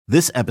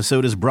This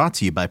episode is brought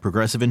to you by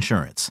Progressive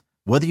Insurance.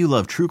 Whether you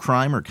love true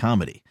crime or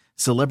comedy,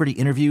 celebrity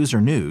interviews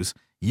or news,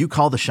 you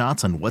call the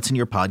shots on what's in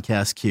your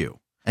podcast queue.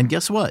 And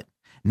guess what?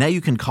 Now you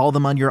can call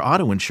them on your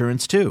auto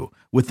insurance too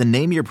with the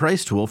Name Your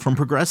Price tool from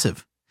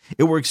Progressive.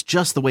 It works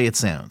just the way it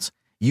sounds.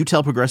 You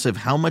tell Progressive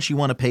how much you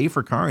want to pay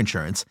for car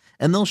insurance,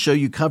 and they'll show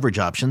you coverage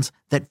options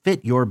that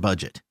fit your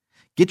budget.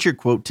 Get your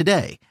quote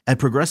today at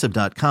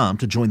Progressive.com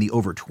to join the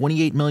over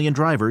 28 million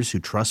drivers who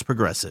trust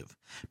Progressive.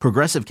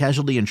 Progressive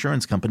Casualty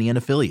Insurance Company and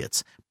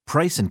Affiliates.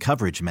 Price and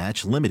coverage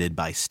match limited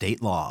by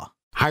state law.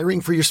 Hiring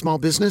for your small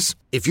business?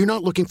 If you're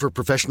not looking for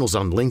professionals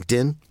on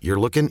LinkedIn, you're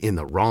looking in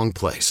the wrong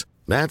place.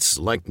 That's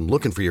like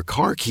looking for your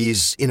car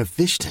keys in a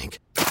fish tank.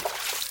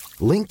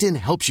 LinkedIn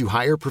helps you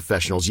hire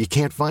professionals you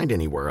can't find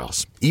anywhere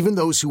else, even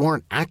those who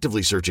aren't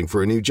actively searching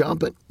for a new job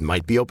but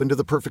might be open to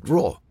the perfect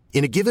role.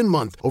 In a given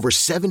month, over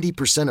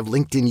 70% of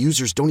LinkedIn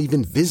users don't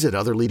even visit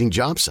other leading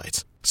job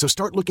sites. So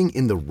start looking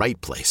in the right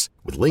place.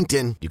 With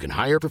LinkedIn, you can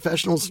hire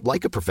professionals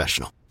like a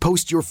professional.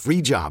 Post your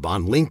free job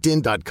on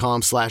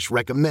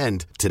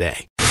linkedin.com/recommend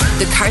today.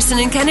 The Carson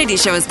and Kennedy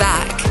Show is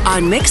back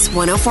on Mix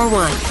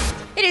 1041.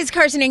 It is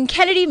Carson and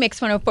Kennedy, Mix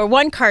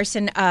 1041.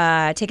 Carson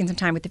taking some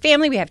time with the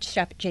family. We have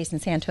Chef Jason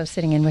Santos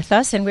sitting in with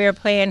us, and we are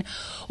playing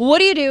What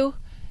Do You Do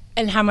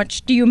and How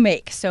Much Do You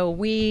Make? So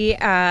we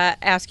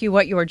ask you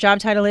what your job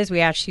title is. We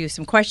ask you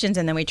some questions,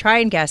 and then we try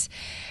and guess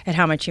at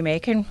how much you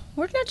make. And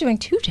we're not doing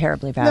too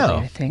terribly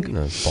badly, I think.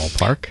 No,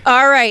 ballpark.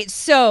 All right,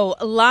 so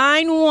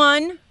line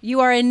one,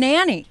 you are a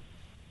nanny.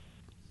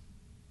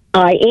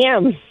 I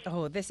am.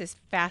 Oh, this is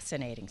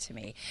fascinating to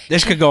me.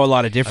 This could go a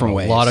lot of different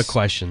ways. A lot of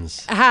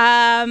questions.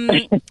 How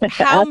many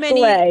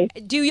way.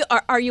 do you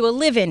are you a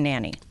live-in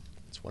nanny?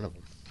 It's one of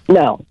them.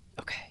 No.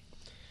 Okay.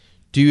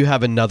 Do you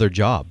have another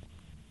job?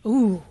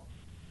 Ooh.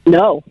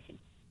 No.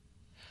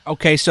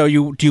 Okay, so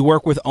do you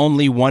work with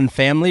only one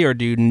family, or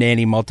do you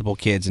nanny multiple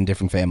kids in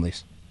different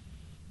families?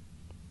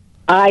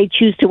 I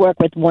choose to work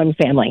with one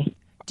family.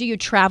 Do you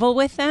travel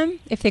with them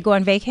if they go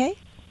on vacay?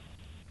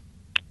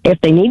 If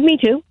they need me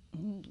to.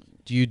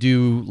 Do you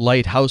do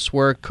light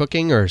housework,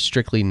 cooking, or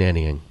strictly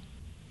nannying?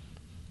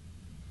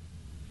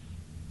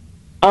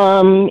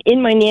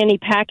 In my nanny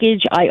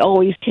package, I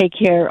always take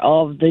care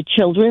of the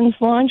children's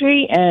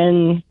laundry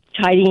and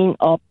tidying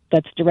up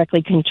that's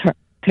directly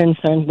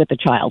concerned with the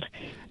child.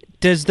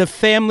 Does the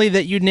family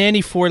that you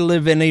nanny for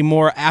live in a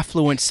more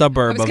affluent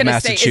suburb of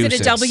Massachusetts? Say, is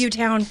it a W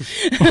town?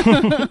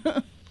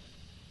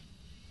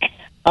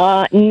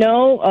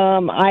 No,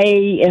 I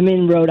am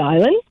in Rhode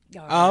Island.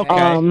 Oh,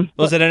 okay.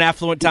 Was it an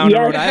affluent town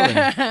in Rhode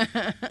Island?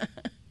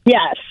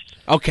 Yes.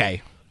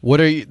 Okay. What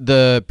do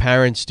the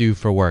parents do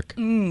for work?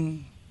 A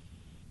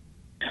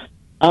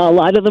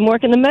lot of them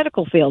work in the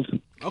medical field.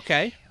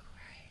 Okay.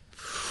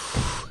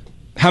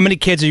 How many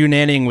kids are you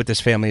nannying with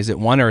this family? Is it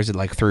one, or is it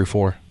like 3 or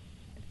 4?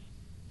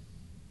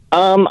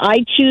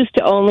 I choose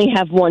to only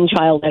have one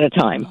child at a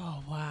time.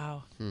 Oh,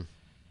 wow.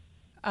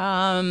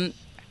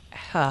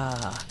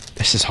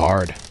 This is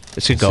hard.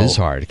 This is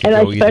hard. It And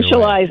go either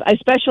way. I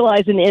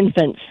specialize in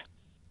infants.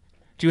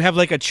 Do you have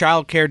like a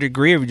child care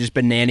degree, or have you just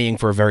been nannying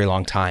for a very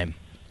long time?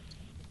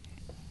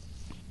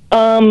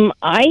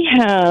 I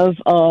have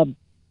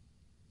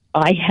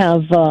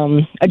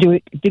a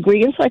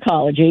degree in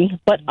psychology,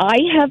 but I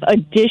have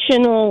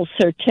additional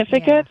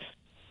certificates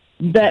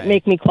that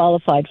make me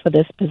qualified for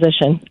this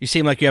position. You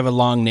seem like you have a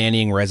long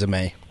nannying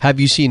resume. Have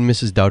you seen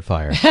Mrs.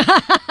 Doubtfire?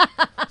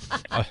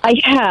 I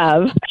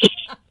have.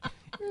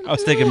 I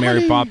was thinking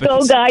Mary Poppins.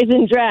 Go guys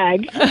in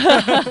drag.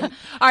 All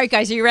right,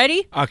 guys, are you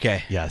ready?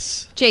 Okay.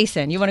 Yes.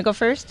 Jason, you want to go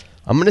first?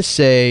 I'm going to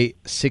say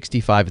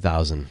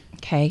 65,000.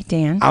 Okay,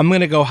 Dan. I'm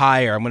going to go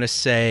higher. I'm going to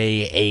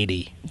say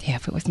 80. Yeah,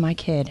 if it was my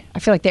kid. I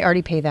feel like they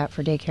already pay that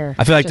for daycare.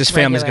 I feel like Just this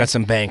family's regular. got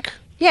some bank.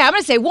 Yeah, I'm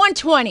going to say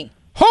 120.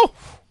 Oh!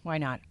 Why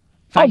not?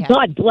 Oh,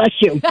 God bless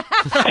you.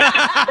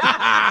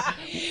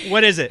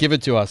 What is it? Give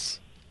it to us.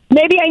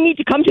 Maybe I need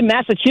to come to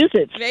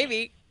Massachusetts.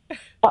 Maybe.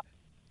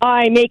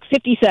 I make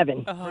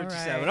 57.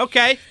 57.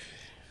 Okay.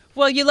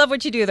 Well, you love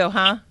what you do, though,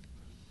 huh?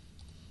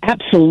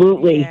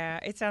 Absolutely.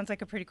 Yeah, it sounds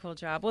like a pretty cool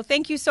job. Well,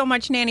 thank you so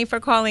much, Nanny, for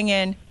calling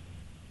in.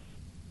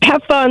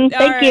 Have fun.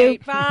 Thank you.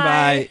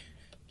 Bye.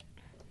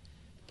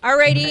 All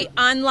righty.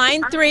 On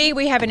line 3,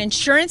 we have an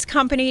insurance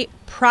company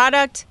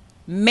product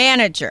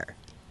manager.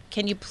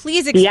 Can you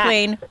please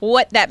explain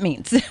what that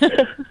means? It's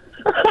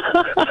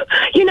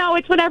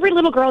what every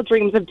little girl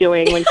dreams of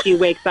doing when she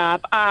wakes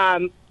up.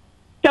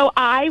 So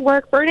I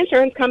work for an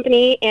insurance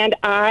company, and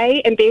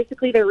I am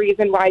basically the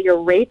reason why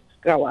your rates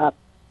go up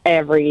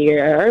every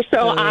year.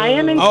 So I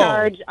am in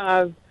charge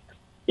of,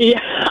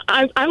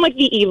 I'm like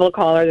the evil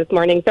caller this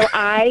morning. So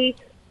I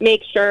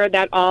make sure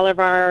that all of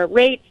our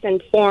rates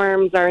and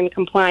forms are in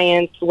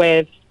compliance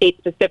with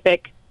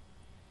state-specific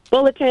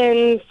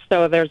bulletins.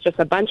 So there's just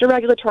a bunch of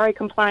regulatory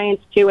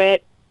compliance to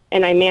it,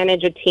 and I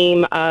manage a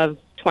team of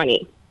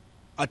 20.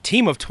 A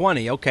team of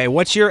 20. Okay.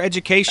 What's your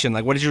education?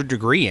 Like, what is your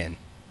degree in?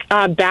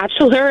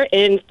 Bachelor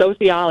in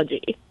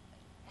sociology.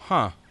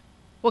 Huh.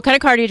 What kind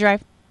of car do you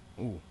drive?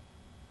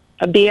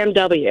 A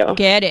BMW.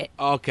 Get it.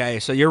 Okay,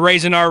 so you're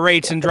raising our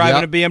rates and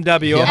driving Yep. a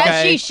BMW. Yep. As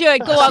Okay. she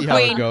should. Go on, See how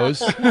it Queen. goes.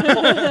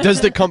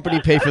 Does the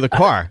company pay for the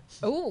car?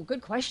 Oh,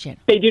 good question.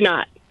 They do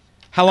not.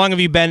 How long have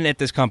you been at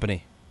this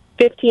company?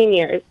 15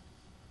 years.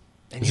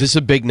 Is this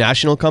a big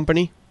national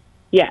company?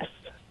 Yes.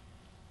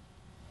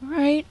 All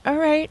right.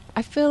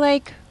 I feel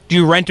like Do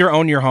you rent or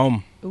own your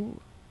home?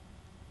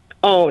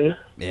 Own.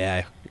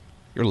 Yeah,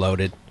 you're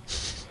loaded.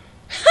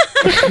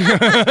 this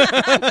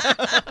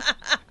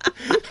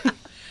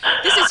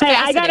is Hey,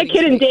 I got a fascinating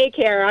kid to in me.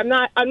 daycare. I'm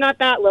not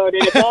that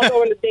loaded. It's all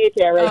going to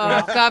daycare right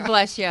now. Oh, God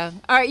bless you. All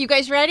right, you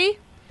guys ready?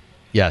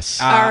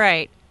 Yes. All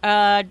right.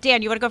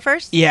 Dan, you want to go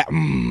first? Yeah.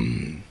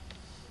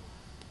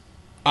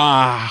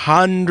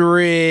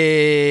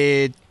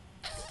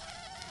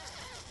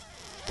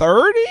 130?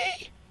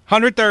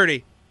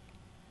 130.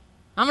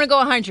 I'm going to go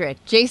 100.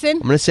 Jason? I'm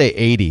going to say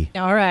 80.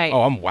 All right.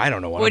 Oh, I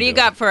don't know what what do you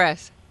got for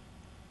us?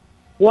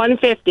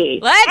 150.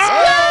 Let's go!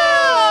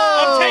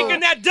 I'm taking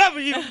that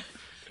W.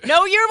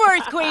 Know your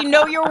worth, Queen.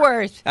 Know your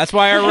worth. That's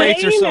why our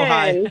rates are so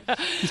high. Amen.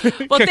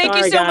 Well, thank you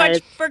Sorry, so guys.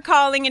 much for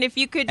calling. And if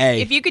you could,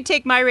 Hey.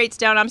 take my rates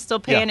down, I'm still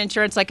paying Yeah.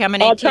 insurance like I'm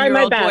an I'll try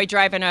my 18-year-old boy best.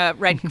 driving a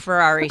red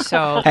Ferrari.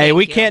 So Hey, thank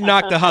we you. can't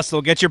knock the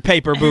hustle. Get your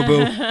paper,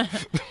 boo-boo.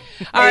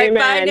 All right,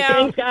 bye Amen.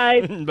 now. Thanks,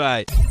 guys.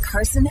 Bye.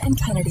 Carson and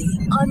Kennedy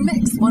on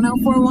Mix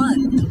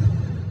 104.1.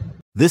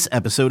 This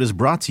episode is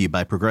brought to you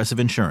by Progressive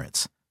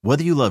Insurance.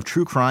 Whether you love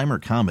true crime or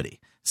comedy,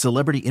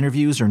 celebrity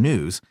interviews or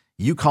news,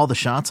 you call the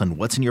shots on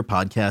what's in your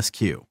podcast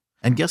queue.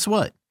 And guess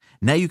what?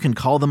 Now you can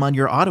call them on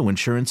your auto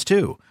insurance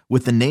too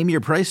with the Name Your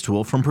Price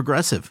tool from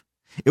Progressive.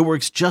 It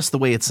works just the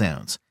way it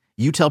sounds.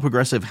 You tell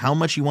Progressive how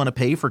much you want to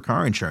pay for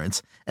car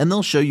insurance, and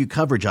they'll show you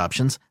coverage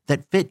options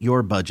that fit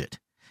your budget.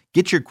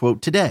 Get your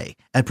quote today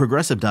at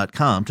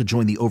Progressive.com to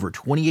join the over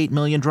 28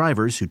 million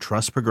drivers who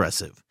trust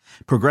Progressive.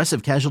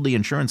 Progressive Casualty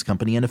Insurance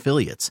Company and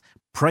Affiliates.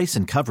 Price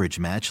and coverage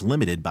match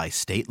limited by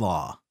state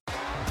law.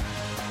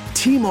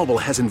 T-Mobile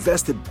has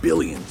invested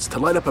billions to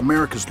light up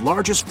America's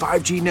largest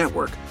 5G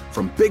network,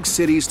 from big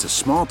cities to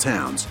small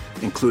towns,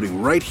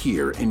 including right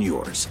here in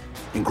yours.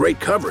 And great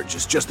coverage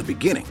is just the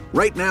beginning.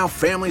 Right now,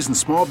 families and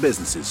small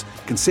businesses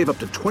can save up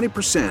to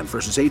 20%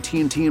 versus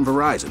AT&T and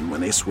Verizon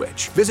when they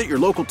switch. Visit your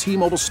local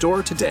T-Mobile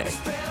store today.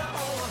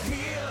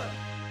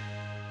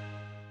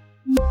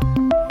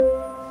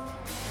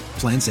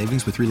 Plan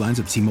savings with 3 lines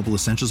of T-Mobile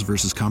Essentials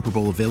versus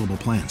comparable available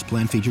plans.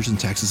 Plan features and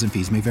taxes and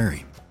fees may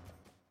vary.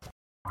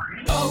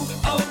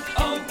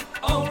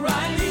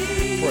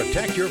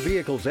 Protect your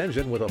vehicle's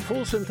engine with a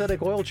full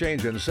synthetic oil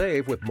change and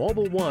save with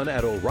Mobil 1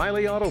 at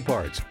O'Reilly Auto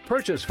Parts.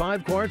 Purchase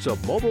 5 quarts of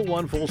Mobil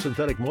 1 full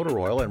synthetic motor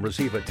oil and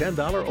receive a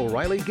 $10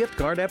 O'Reilly gift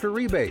card after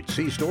rebate.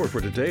 See store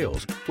for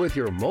details. With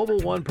your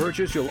Mobil 1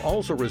 purchase, you'll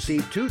also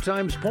receive 2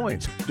 times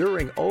points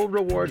during O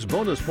Rewards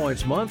Bonus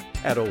Points Month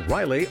at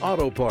O'Reilly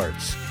Auto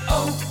Parts.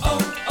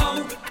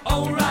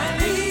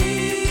 O'Reilly.